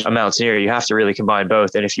you can't just be a mountaineer. You have to really combine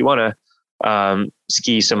both. And if you want to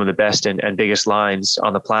ski some of the best and biggest lines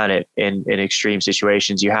on the planet in extreme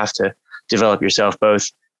situations, you have to develop yourself both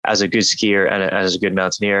as a good skier and as a good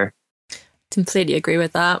mountaineer. Completely agree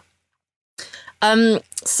with that.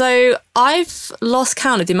 So I've lost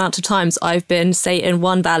count of the amount of times I've been, say, in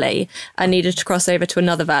one valley and needed to cross over to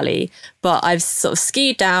another valley, but I've sort of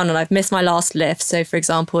skied down and I've missed my last lift. So, for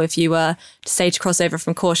example, if you were, say, to cross over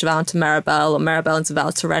from Courchevel to Maribel, or Maribel into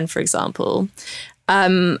Val Thorens, for example,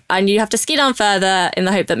 and you have to ski down further in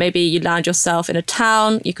the hope that maybe you land yourself in a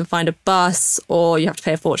town, you can find a bus, or you have to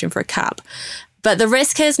pay a fortune for a cab. But the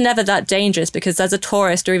risk is never that dangerous, because as a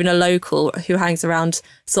tourist or even a local who hangs around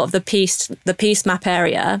sort of the Piste map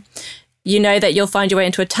area, you know that you'll find your way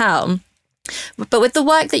into a town. But with the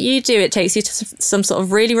work that you do, it takes you to some sort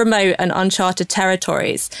of really remote and uncharted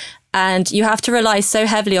territories. And you have to rely so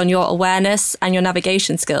heavily on your awareness and your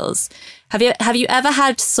navigation skills. Have you ever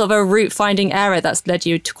had sort of a route finding error that's led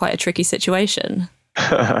you to quite a tricky situation?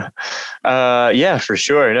 Yeah, for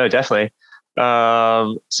sure. No, definitely.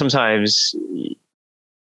 Sometimes,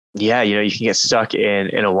 yeah, you can get stuck in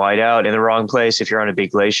a whiteout in the wrong place. If you're on a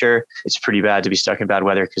big glacier, it's pretty bad to be stuck in bad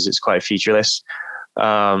weather because it's quite featureless.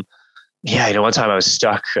 Yeah, one time I was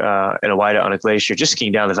stuck in a whiteout on a glacier, just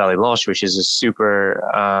skiing down the Vallée Blanche, which is a super,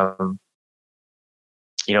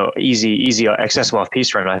 easy, accessible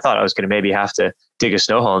off-piste run. I thought I was going to maybe have to dig a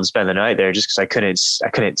snow hole and spend the night there, just because I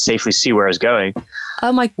couldn't safely see where I was going.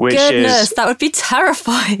 Oh my goodness, that would be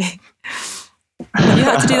terrifying. Have you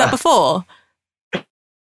had to do that before?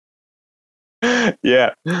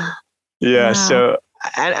 Yeah. Wow. So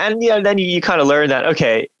and then you kind of learn that,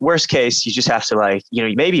 okay, worst case, you just have to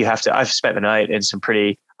maybe you have to, I've spent the night in some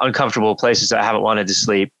pretty uncomfortable places that I haven't wanted to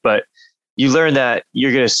sleep, but you learn that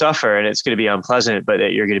you're going to suffer and it's going to be unpleasant, but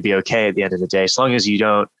that you're going to be okay at the end of the day, as long as you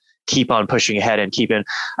don't keep on pushing ahead and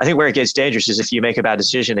I think where it gets dangerous is if you make a bad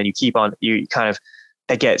decision, then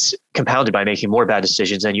it gets compounded by making more bad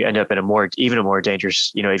decisions, and you end up in even a more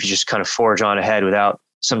dangerous, if you just kind of forge on ahead without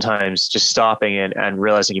sometimes just stopping and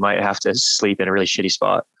realizing you might have to sleep in a really shitty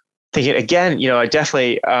spot. Thinking again, I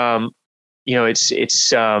definitely, I've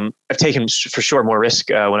taken for sure more risk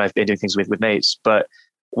when I've been doing things with mates, but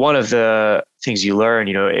one of the things you learn,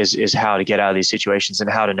 is how to get out of these situations and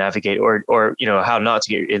how to navigate or how not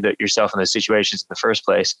to get yourself in those situations in the first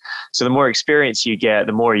place. So the more experience you get,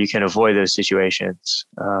 the more you can avoid those situations.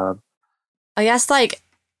 I guess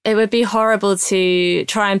it would be horrible to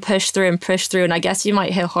try and push through. And I guess you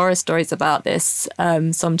might hear horror stories about this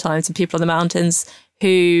sometimes from people on the mountains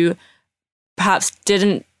who perhaps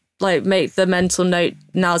didn't make the mental note,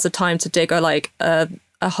 now's the time to dig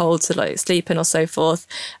a hole to sleep in or so forth.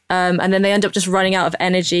 And then they end up just running out of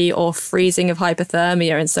energy or freezing of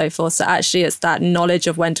hypothermia and so forth. So actually it's that knowledge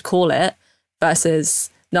of when to call it versus,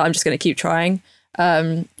 no, I'm just going to keep trying,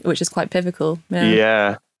 which is quite pivotal.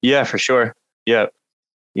 Yeah, for sure.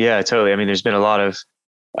 Yeah, totally. I mean, there's been a lot of,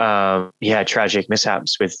 tragic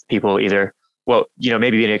mishaps with people either,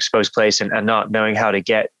 maybe being in an exposed place and not knowing how to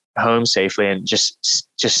get home safely and just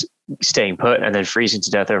staying put and then freezing to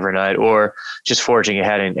death overnight, or just forging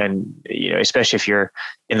ahead and especially if you're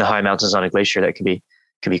in the high mountains on a glacier, that can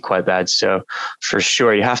be quite bad. So for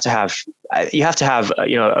sure you have to have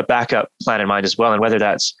a backup plan in mind as well, and whether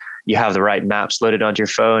that's you have the right maps loaded onto your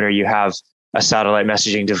phone, or you have a satellite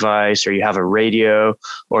messaging device, or you have a radio,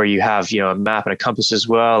 or you have a map and a compass as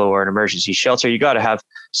well, or an emergency shelter. You got to have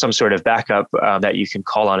some sort of backup that you can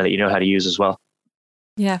call on and that you know how to use as well.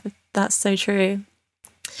 Yeah, that's so true.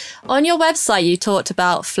 On your website, you talked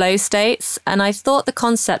about flow states, and I thought the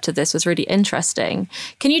concept of this was really interesting.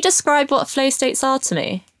 Can you describe what flow states are to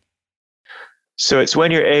me? So it's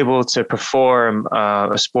when you're able to perform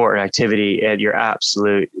a sport or activity at your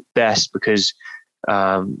absolute best, because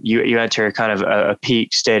you enter kind of a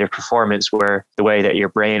peak state of performance where the way that your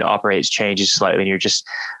brain operates changes slightly. And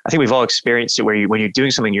I think we've all experienced it where when you're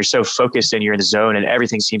doing something, you're so focused and you're in the zone and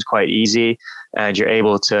everything seems quite easy, and you're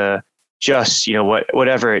able to just,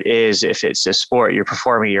 whatever it is, if it's a sport, you're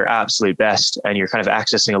performing your absolute best and you're kind of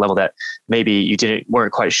accessing a level that maybe you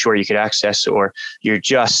weren't quite sure you could access, or you're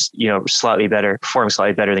just, performing slightly better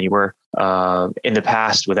than you were in the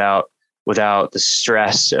past without the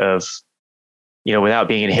stress of, without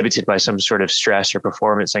being inhibited by some sort of stress or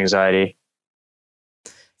performance anxiety.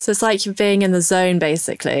 So it's like you're being in the zone,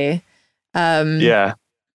 basically. Yeah.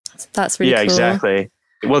 That's really cool. Yeah, exactly.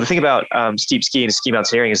 Well, the thing about steep ski and ski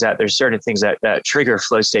mountaineering is that there's certain things that trigger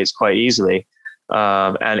flow states quite easily.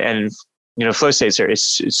 And flow states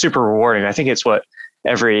it's super rewarding. I think it's what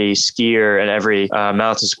every skier and every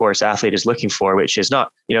mountain sports athlete is looking for, which is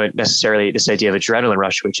not, necessarily this idea of adrenaline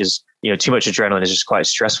rush, which is, too much adrenaline is just quite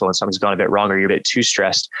stressful and something's gone a bit wrong or you're a bit too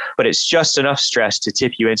stressed, but it's just enough stress to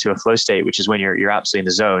tip you into a flow state, which is when you're absolutely in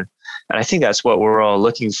the zone. And I think that's what we're all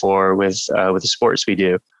looking for with the sports we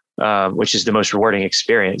do, which is the most rewarding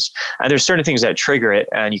experience. And there's certain things that trigger it,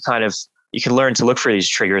 and you can learn to look for these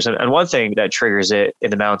triggers. And one thing that triggers it in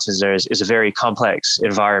the mountains is a very complex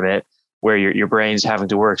environment where your brain's having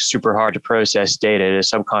to work super hard to process data at a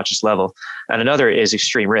subconscious level. And another is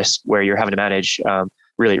extreme risk, where you're having to manage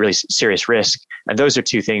really, really serious risk. And those are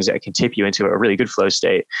two things that can tip you into a really good flow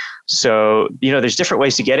state. So, there's different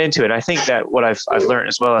ways to get into it. And I think that what I've learned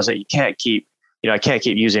as well is that I can't keep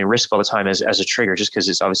using risk all the time as a trigger, just because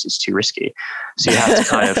it's too risky. So you have to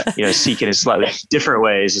kind of, seek it in slightly different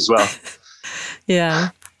ways as well. Yeah.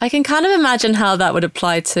 I can kind of imagine how that would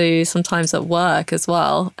apply to sometimes at work as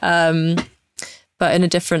well, but in a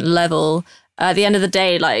different level. At the end of the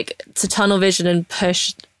day, to tunnel vision and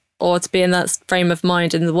push, or to be in that frame of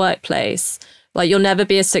mind in the workplace, you'll never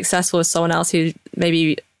be as successful as someone else who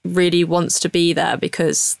maybe really wants to be there,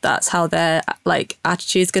 because that's how their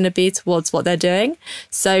attitude is going to be towards what they're doing.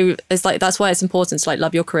 So it's that's why it's important to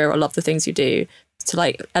love your career or love the things you do,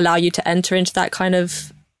 to allow you to enter into that kind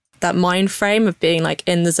of that mind frame of being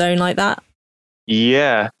in the zone like that.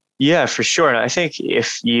 Yeah, for sure. And I think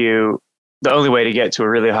the only way to get to a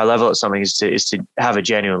really high level at something is to have a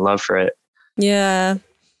genuine love for it. Yeah,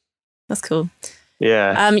 that's cool.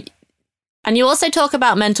 Yeah. And you also talk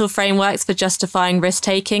about mental frameworks for justifying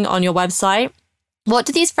risk-taking on your website. What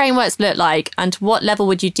do these frameworks look like, and to what level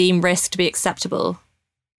would you deem risk to be acceptable?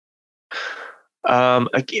 I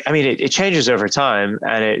mean, it changes over time,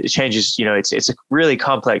 and it changes, it's a really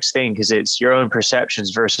complex thing because it's your own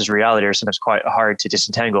perceptions versus reality are sometimes quite hard to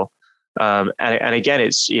disentangle. And again,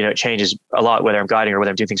 it's, it changes a lot whether I'm guiding or whether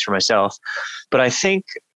I'm doing things for myself. But I think,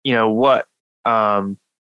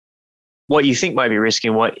 what you think might be risky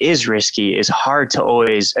and what is risky is hard to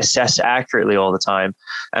always assess accurately all the time.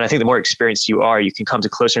 And I think the more experienced you are, you can come to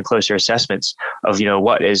closer and closer assessments of,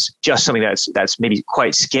 what is just something that's maybe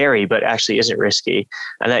quite scary, but actually isn't risky.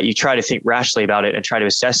 And that you try to think rationally about it and try to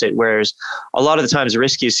assess it. Whereas a lot of the times the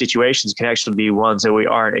riskiest situations can actually be ones that we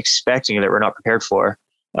aren't expecting or that we're not prepared for.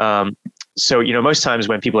 So, most times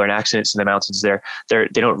when people are in accidents in the mountains, they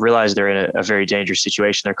don't realize they're in a very dangerous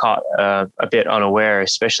situation. They're caught a bit unaware,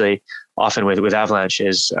 especially often with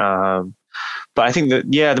avalanches. But I think that,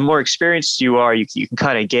 the more experienced you are, you can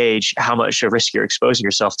kind of gauge how much of risk you're exposing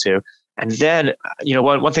yourself to. And then,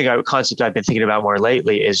 one concept I've been thinking about more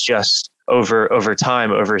lately is just over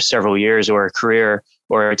time, over several years or a career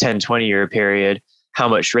or a 10, 20 year period, how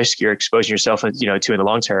much risk you're exposing yourself, to in the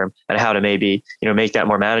long term, and how to maybe, make that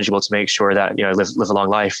more manageable to make sure that, live a long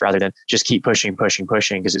life rather than just keep pushing,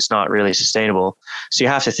 because it's not really sustainable. So you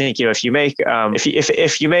have to think, if you make,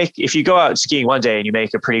 if you go out skiing one day and you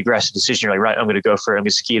make a pretty aggressive decision, you're like, right, I'm going to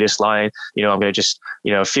ski this line, I'm going to just,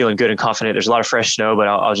 feeling good and confident. There's a lot of fresh snow, but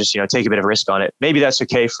I'll just, take a bit of a risk on it. Maybe that's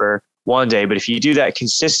okay for one day, but if you do that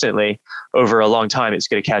consistently over a long time, it's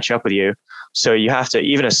going to catch up with you. So you have to,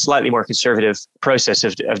 even a slightly more conservative process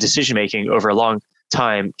of decision-making over a long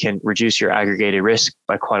time can reduce your aggregated risk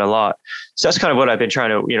by quite a lot. So that's kind of what I've been trying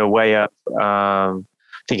to, weigh up,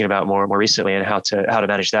 thinking about more recently, and how to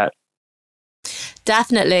manage that.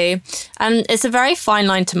 Definitely. And it's a very fine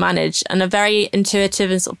line to manage, and a very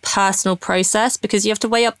intuitive and sort of personal process, because you have to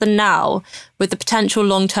weigh up the now with the potential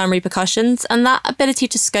long-term repercussions, and that ability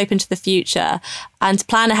to scope into the future and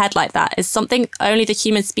plan ahead like that is something only the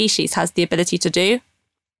human species has the ability to do.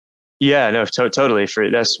 Yeah, no, totally.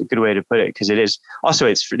 That's a good way to put it, because it is also,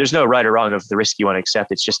 there's no right or wrong of the risk you want to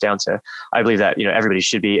accept. It's just down to, I believe that, everybody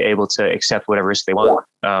should be able to accept whatever risk they want.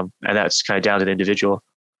 And that's kind of down to the individual.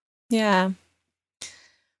 Yeah.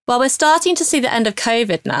 Well, we're starting to see the end of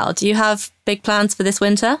COVID now. Do you have big plans for this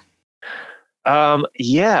winter?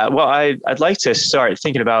 Yeah, well, I'd like to start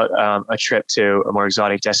thinking about a trip to a more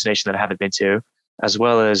exotic destination that I haven't been to, as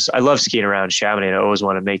well as I love skiing around Chamonix, and I always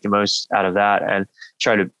want to make the most out of that and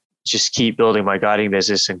try to just keep building my guiding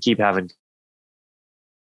business and keep having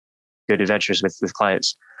good adventures with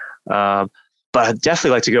clients. But I'd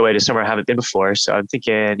definitely like to go away to somewhere I haven't been before. So I'm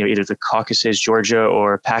thinking, either the Caucasus, Georgia,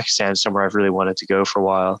 or Pakistan, somewhere I've really wanted to go for a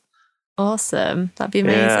while. Awesome. That'd be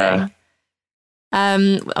amazing.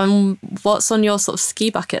 Yeah. What's on your sort of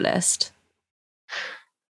ski bucket list?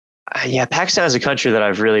 Yeah, Pakistan is a country that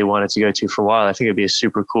I've really wanted to go to for a while. I think it'd be a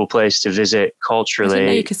super cool place to visit culturally. I didn't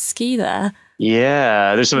know you could ski there.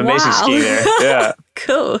 Yeah, there's some amazing skiing there. Yeah.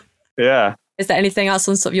 Cool. Yeah. Is there anything else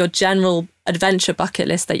on sort of your general adventure bucket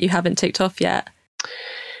list that you haven't ticked off yet?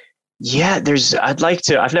 Yeah,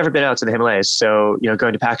 I've never been out to the Himalayas. So,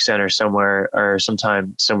 going to Pakistan or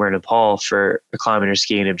sometime somewhere in Nepal for a climbing or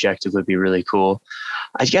skiing objective would be really cool.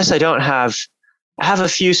 I guess I have a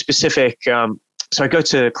few specific, so I go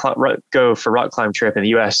for rock climb trip in the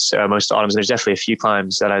US most autumns. And there's definitely a few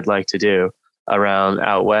climbs that I'd like to do around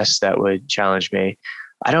out west that would challenge me.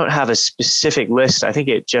 I don't have a specific list. I think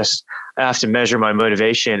I have to measure my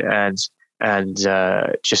motivation and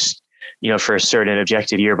just, for a certain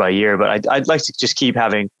objective year by year. But I'd like to just keep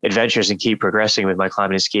having adventures and keep progressing with my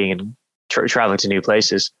climbing and skiing and traveling to new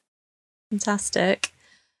places. Fantastic.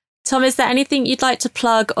 Tom, is there anything you'd like to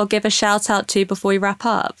plug or give a shout out to before we wrap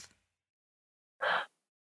up?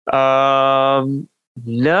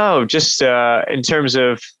 No, just in terms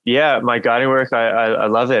of, my guiding work, I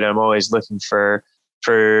love it. I'm always looking for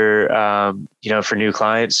new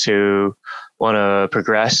clients who want to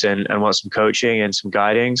progress and want some coaching and some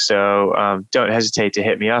guiding. So don't hesitate to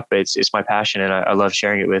hit me up. It's my passion, and I love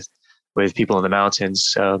sharing it with people in the mountains.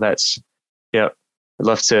 So I'd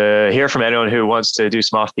love to hear from anyone who wants to do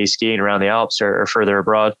some off-piste skiing around the Alps or further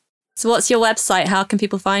abroad. So what's your website? How can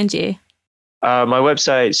people find you? My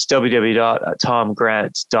website's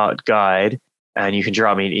www.tomgrant.guide. And you can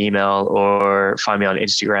drop me an email or find me on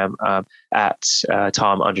Instagram at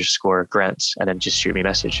Tom_Grant, and then just shoot me a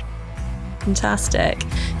message. Fantastic.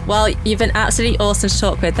 Well, you've been absolutely awesome to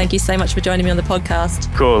talk with. Thank you so much for joining me on the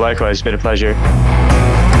podcast. Cool. Likewise. It's been a pleasure.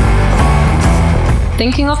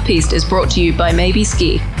 Thinking Off-Piste is brought to you by Maybe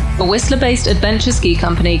Ski, a Whistler-based adventure ski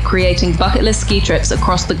company creating bucket list ski trips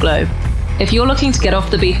across the globe. If you're looking to get off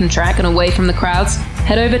the beaten track and away from the crowds,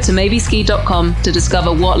 head over to maybeski.com to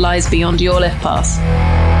discover what lies beyond your lift pass.